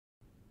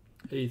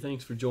Hey,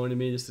 thanks for joining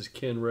me. This is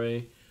Ken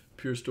Ray,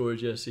 Pure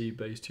Storage SE,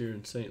 based here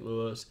in St.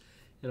 Louis.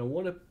 And I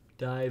want to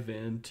dive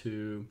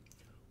into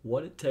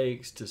what it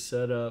takes to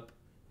set up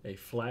a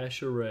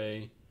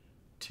FlashArray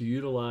to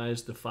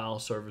utilize the file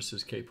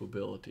services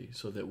capability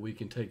so that we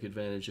can take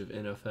advantage of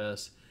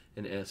NFS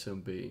and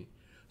SMB.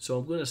 So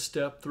I'm going to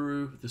step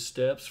through the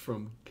steps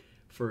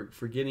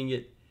for getting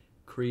it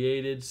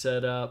created,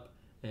 set up,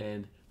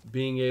 and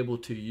being able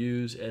to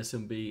use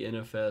SMB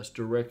NFS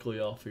directly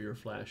off of your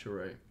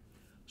FlashArray.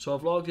 So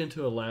I've logged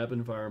into a lab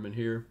environment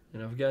here,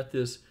 and I've got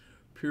this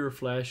pure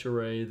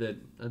FlashArray that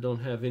I don't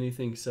have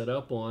anything set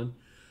up on.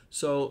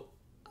 So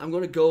I'm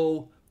going to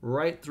go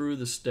right through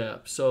the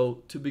steps.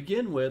 So to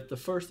begin with, the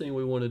first thing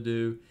we want to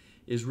do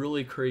is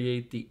really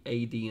create the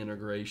AD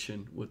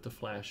integration with the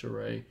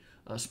FlashArray,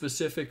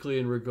 specifically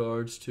in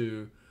regards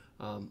to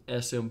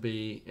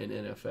SMB and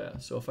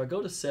NFS. So if I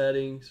go to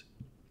Settings,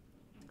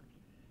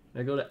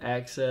 I go to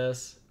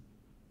Access,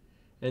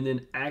 and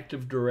then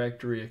Active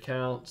Directory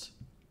Accounts,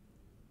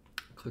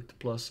 click the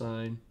plus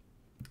sign.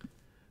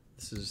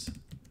 This is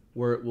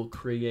where it will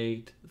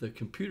create the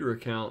computer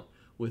account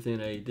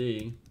within AD.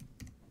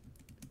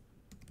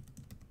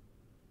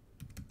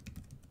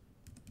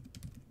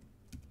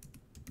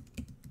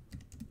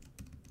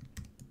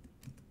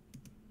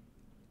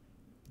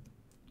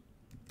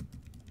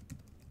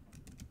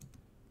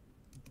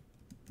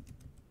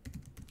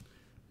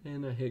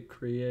 And I hit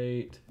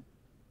create.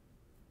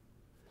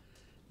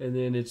 And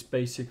then it's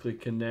basically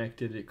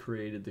connected. It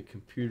created the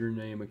computer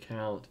name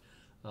account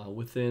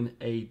within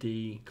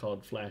AD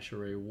called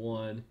FlashArray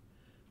 1.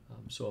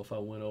 So if I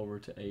went over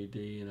to AD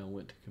and I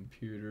went to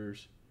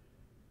computers,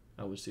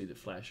 I would see that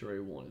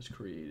FlashArray 1 is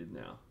created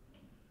now.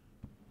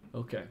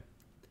 Okay,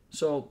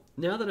 so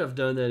now that I've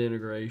done that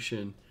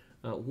integration,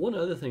 one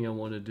other thing I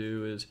want to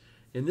do is,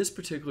 in this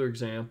particular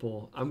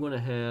example, I'm going to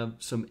have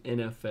some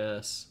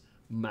NFS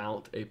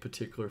mount a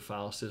particular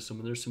file system,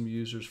 and there's some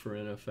users for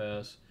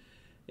NFS.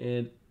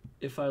 And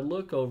if I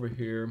look over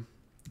here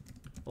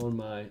on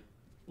my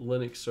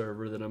Linux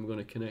server that I'm going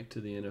to connect to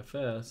the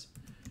NFS,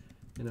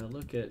 and I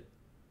look at,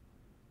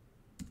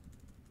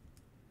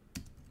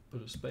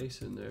 put a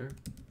space in there,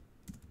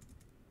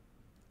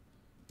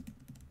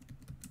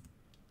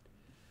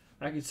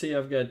 I can see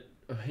I've got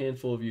a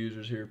handful of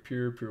users here,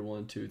 pure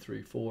 1, 2,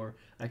 3, 4.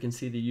 I can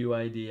see the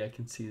UID, I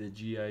can see the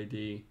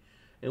GID,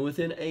 and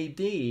within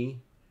AD,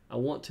 I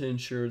want to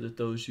ensure that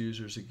those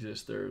users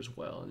exist there as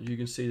well. And you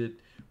can see that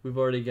we've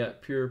already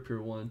got pure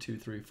 1, 2,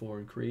 3, 4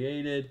 and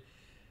created.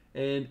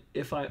 And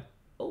if I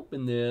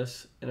open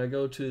this and I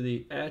go to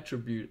the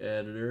attribute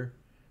editor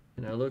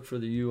and I look for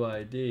the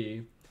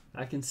UID,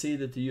 I can see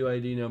that the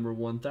UID number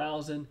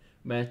 1000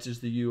 matches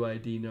the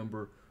UID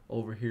number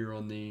over here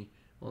on the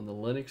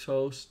Linux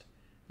host.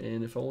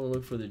 And if I want to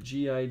look for the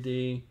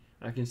GID,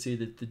 I can see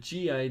that the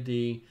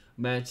GID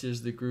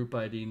matches the group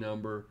ID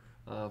number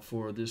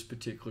for this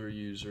particular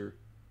user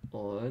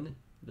on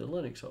the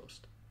Linux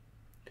host.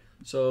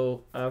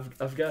 So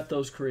I've got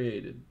those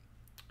created.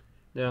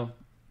 Now,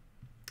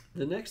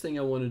 the next thing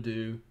I want to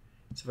do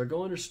is, if I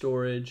go under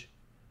Storage,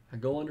 I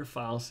go under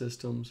File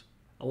Systems,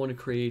 I want to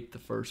create the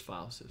first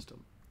file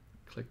system.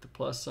 Click the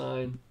plus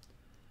sign,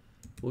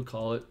 we'll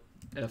call it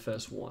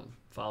FS1,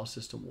 File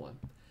System 1.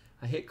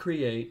 I hit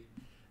Create,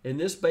 and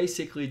this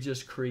basically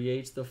just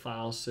creates the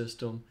file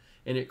system,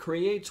 and it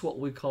creates what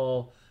we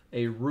call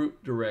a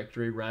root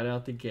directory right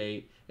out the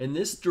gate, and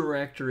this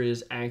directory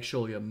is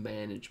actually a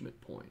management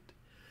point.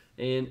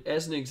 And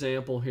as an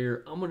example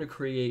here, I'm going to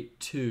create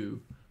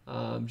two,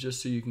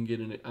 just so you can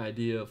get an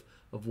idea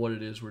of what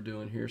it is we're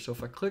doing here. So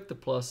if I click the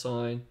plus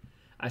sign,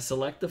 I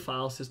select the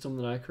file system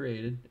that I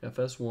created,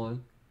 FS1,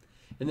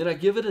 and then I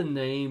give it a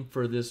name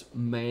for this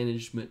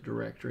management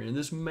directory. And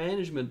this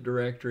management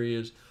directory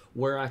is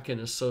where I can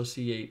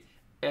associate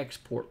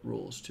export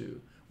rules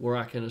to, where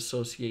I can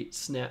associate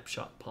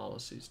snapshot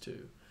policies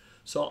to.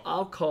 So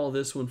I'll call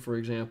this one, for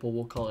example,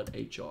 we'll call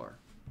it HR.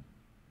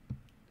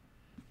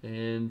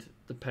 And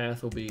the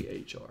path will be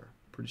HR.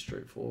 Pretty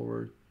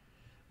straightforward.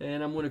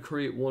 And I'm going to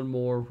create one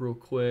more real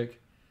quick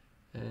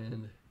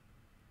and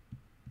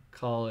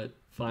call it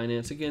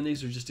Finance. Again,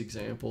 these are just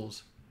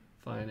examples.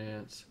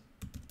 Finance.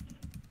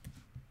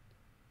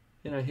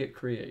 And I hit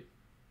Create.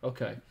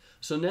 Okay,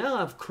 so now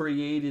I've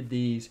created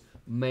these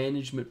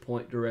management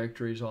point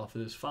directories off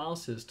of this file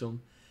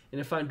system. And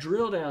if I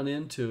drill down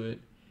into it,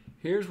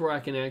 here's where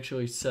I can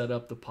actually set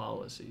up the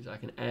policies. I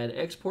can add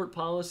export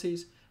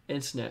policies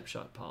and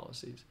snapshot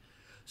policies.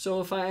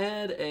 So if I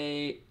add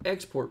a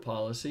export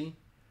policy,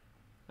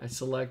 I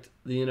select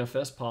the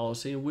NFS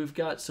policy, and we've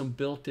got some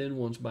built-in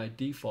ones by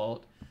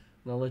default,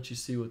 and I'll let you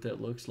see what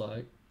that looks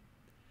like.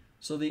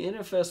 So the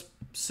NFS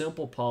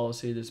simple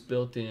policy that's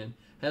built in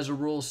has a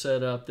rule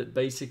set up that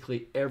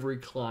basically every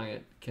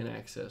client can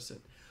access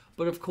it.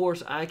 But of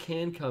course, I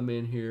can come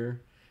in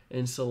here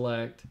and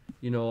select,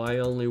 I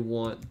only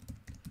want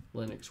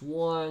Linux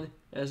 1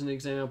 as an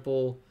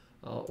example,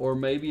 or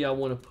maybe I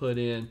want to put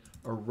in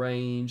a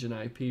range, an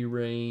IP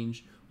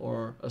range,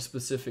 or a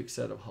specific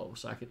set of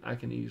hosts. I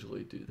can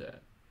easily do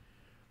that.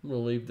 I'm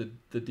going to leave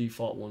the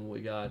default one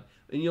we got.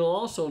 And you'll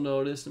also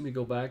notice, let me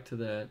go back to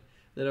that,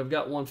 that I've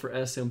got one for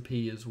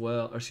SMP as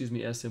well, or excuse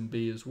me,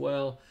 SMB as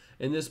well.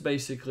 And this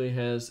basically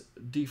has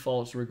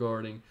defaults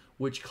regarding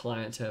which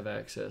clients have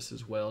access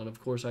as well. And of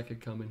course, I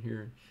could come in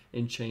here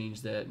and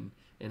change that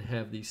and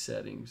have these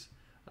settings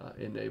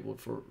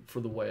enabled for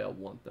the way I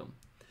want them.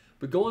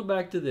 But going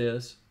back to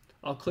this,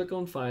 I'll click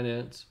on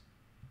Finance.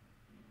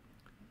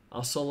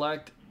 I'll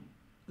select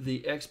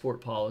the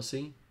export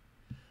policy.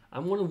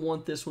 I'm going to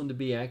want this one to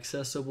be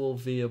accessible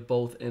via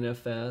both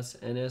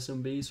NFS and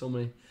SMB. So I'm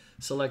going to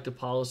select a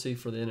policy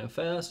for the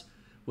NFS,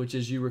 which,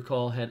 as you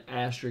recall, had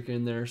asterisk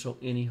in there so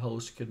any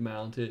host could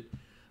mount it.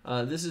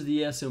 This is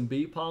the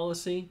SMB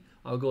policy.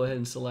 I'll go ahead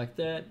and select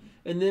that.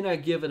 And then I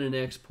give it an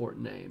export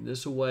name.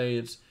 This way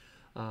it's,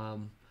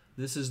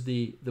 this is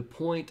the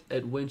point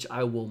at which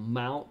I will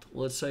mount,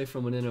 let's say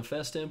from an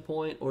NFS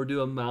standpoint, or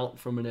do a mount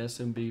from an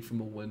SMB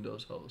from a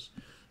Windows host.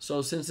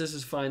 So since this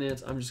is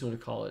Finance, I'm just going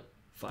to call it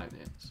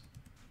Finance.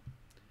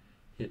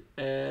 Hit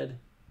Add,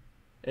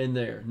 and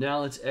there.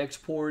 Now it's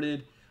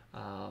exported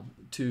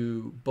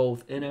to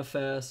both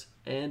NFS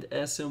and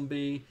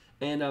SMB,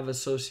 and I've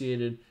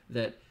associated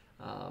that.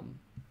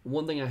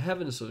 One thing I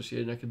haven't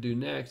associated, and I could do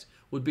next,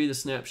 would be the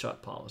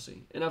snapshot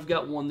policy. And I've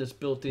got one that's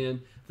built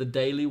in. The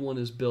daily one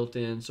is built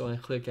in, so I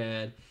click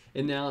Add,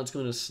 and now it's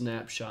going to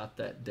snapshot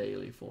that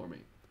daily for me.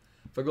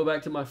 If I go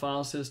back to my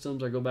file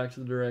systems, I go back to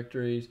the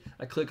directories,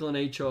 I click on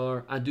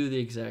HR, I do the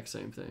exact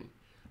same thing.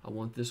 I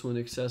want this one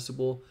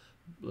accessible,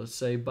 let's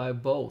say by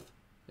both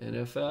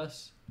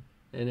NFS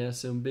and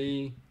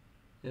SMB,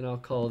 and I'll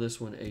call this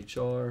one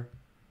HR.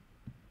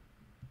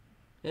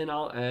 And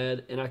I'll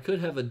add, and I could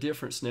have a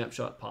different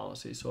snapshot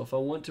policy. So if I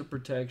went to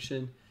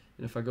protection,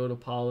 and if I go to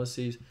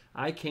policies,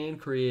 I can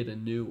create a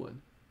new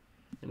one.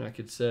 And I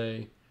could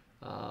say,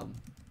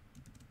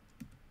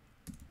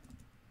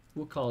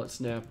 we'll call it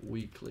Snap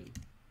Weekly.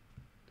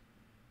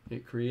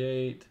 Hit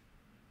create,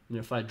 and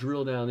if I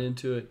drill down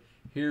into it,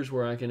 here's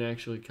where I can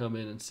actually come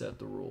in and set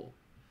the rule.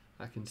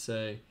 I can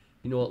say,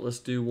 you know what, let's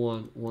do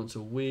one once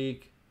a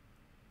week.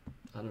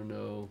 I don't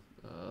know,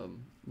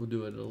 we'll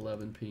do it at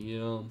 11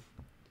 p.m.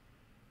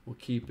 We'll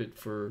keep it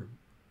for,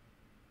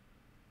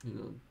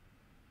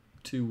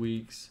 2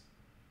 weeks.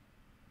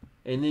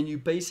 And then you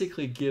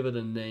basically give it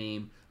a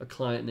name, a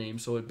client name,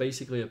 so it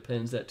basically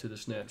appends that to the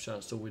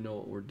snapshot so we know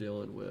what we're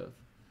dealing with.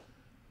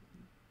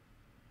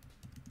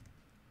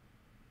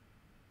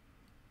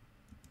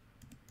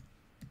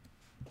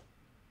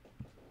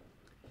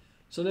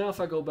 So now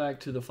if I go back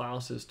to the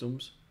file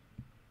systems,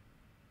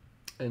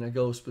 and I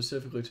go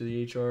specifically to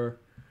the HR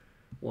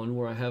one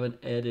where I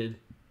haven't added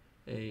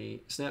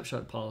a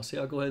snapshot policy,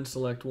 I'll go ahead and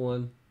select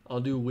one. I'll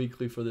do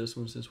weekly for this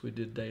one since we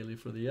did daily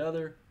for the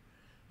other.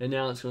 And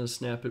now it's going to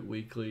snap it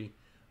weekly,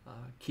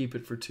 keep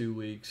it for 2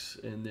 weeks,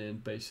 and then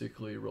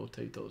basically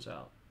rotate those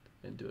out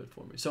and do it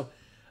for me. So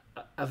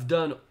I've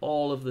done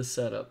all of the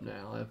setup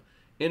now. I've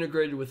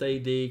integrated with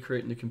AD,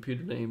 creating the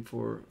computer name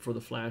for the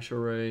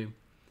FlashArray.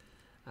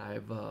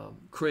 I've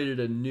created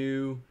a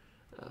new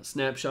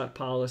snapshot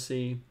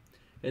policy.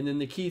 And then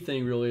the key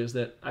thing really is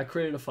that I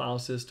created a file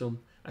system.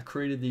 I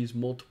created these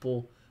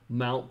multiple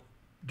mount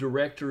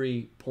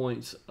directory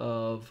points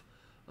of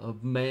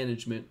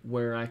management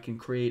where I can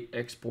create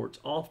exports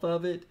off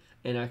of it,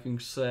 and I can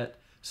set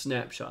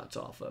snapshots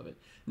off of it.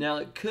 Now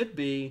it could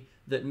be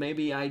that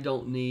maybe I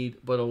don't need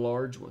but a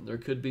large one. There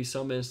could be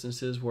some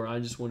instances where I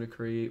just want to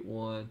create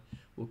one.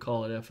 We'll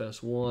call it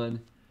FS1,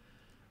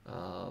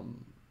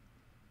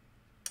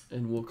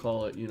 and we'll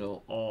call it,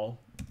 all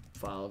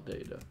file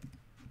data.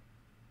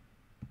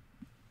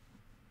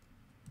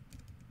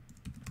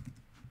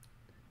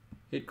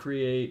 Hit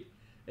create,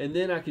 and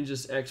then I can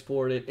just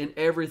export it, and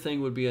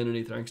everything would be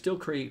underneath it. I can still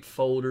create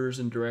folders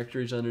and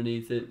directories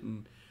underneath it,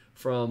 and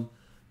from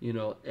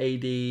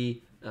AD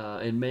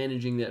and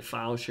managing that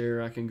file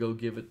share, I can go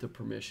give it the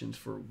permissions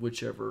for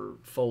whichever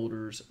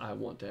folders I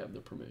want to have the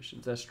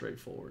permissions. That's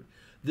straightforward.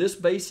 This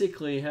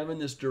basically, having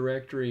this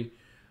directory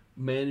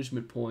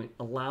management point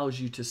allows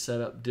you to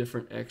set up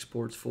different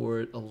exports for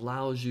it,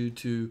 allows you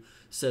to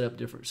set up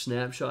different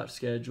snapshot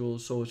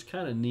schedules, so it's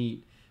kind of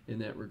neat in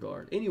that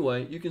regard.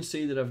 Anyway, you can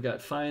see that I've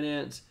got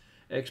finance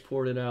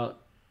exported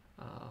out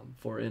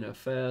for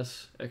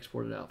NFS,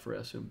 exported out for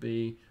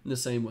SMB, and the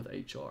same with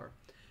HR.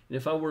 And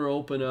if I were to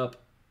open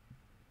up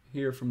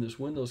here from this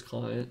Windows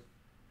client,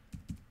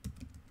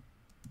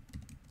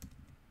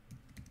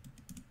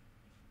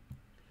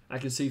 I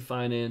can see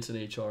finance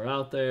and HR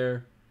out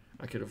there.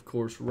 I could, of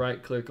course,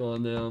 right-click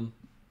on them,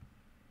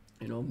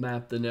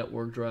 map the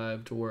network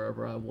drive to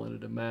wherever I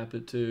wanted to map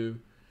it to.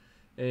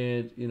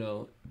 And,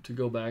 to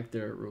go back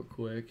there real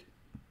quick,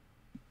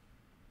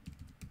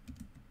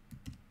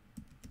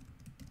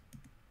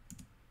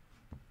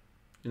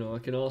 I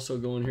can also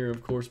go in here,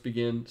 of course,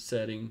 begin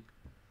setting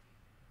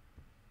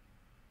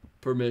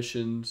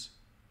permissions,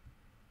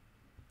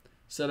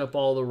 set up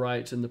all the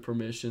rights and the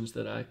permissions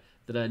that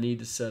I need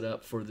to set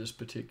up for this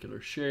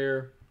particular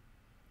share.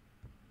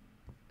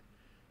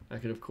 I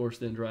can, of course,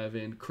 then drive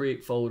in,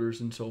 create folders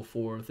and so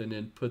forth, and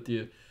then put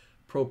the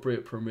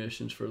appropriate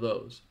permissions for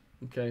those.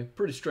 Okay,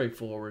 pretty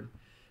straightforward.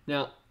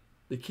 Now,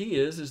 the key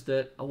is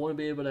that I want to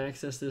be able to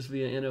access this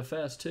via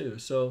NFS too.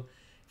 So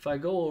if I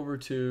go over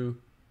to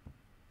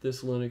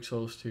this Linux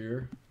host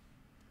here,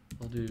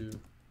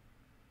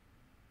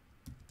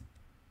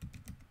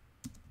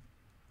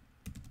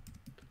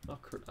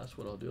 that's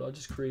what I'll do. I'll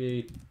just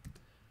create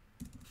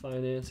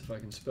finance, if I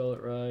can spell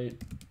it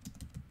right.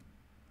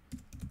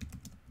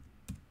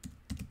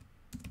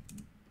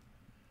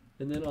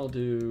 And then I'll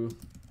do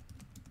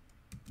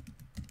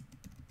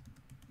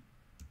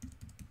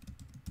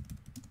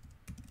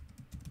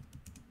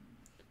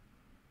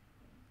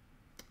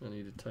I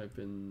need to type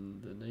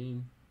in the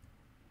name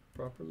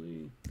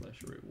properly,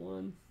 FlashArray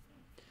 1.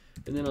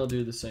 And then I'll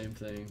do the same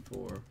thing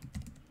for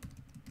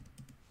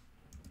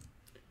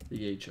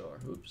the HR.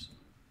 Oops.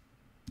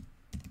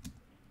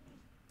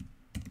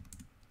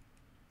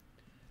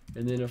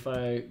 And then if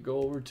I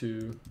go over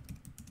to,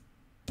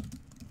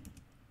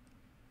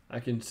 I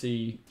can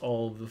see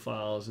all of the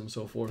files and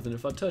so forth. And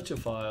if I touch a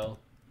file,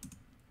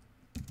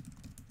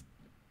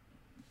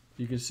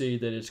 you can see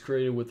that it's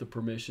created with the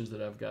permissions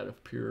that I've got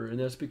of Pure, and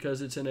that's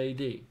because it's an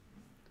AD.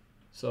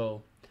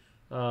 So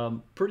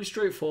pretty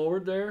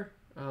straightforward there.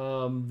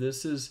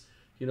 This is,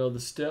 the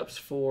steps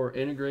for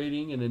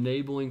integrating and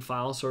enabling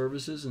file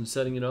services and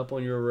setting it up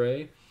on your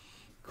array.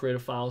 Create a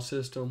file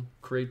system,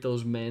 create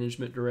those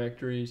management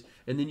directories,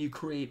 and then you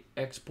create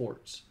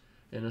exports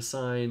and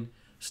assign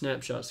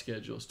snapshot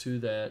schedules to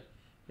that.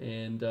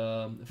 And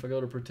if I go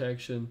to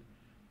protection,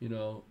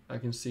 I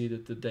can see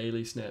that the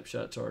daily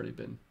snapshot's already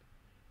been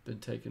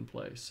taking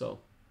place. So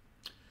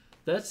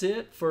that's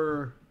it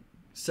for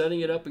setting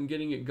it up and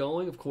getting it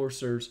going. Of course,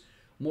 there's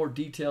more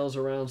details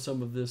around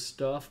some of this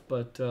stuff,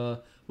 but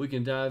we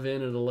can dive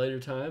in at a later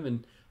time.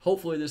 And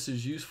hopefully this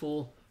is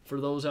useful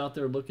for those out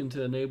there looking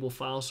to enable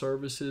file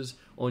services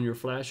on your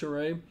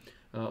FlashArray.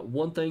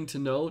 One thing to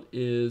note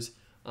is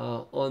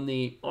on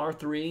the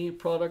R3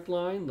 product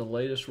line, the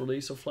latest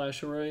release of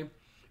FlashArray,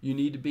 you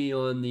need to be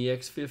on the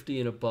X50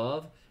 and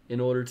above in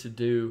order to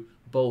do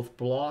both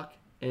block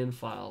and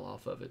file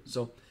off of it.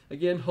 So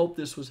again, hope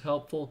this was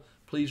helpful.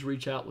 Please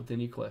reach out with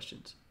any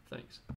questions. Thanks.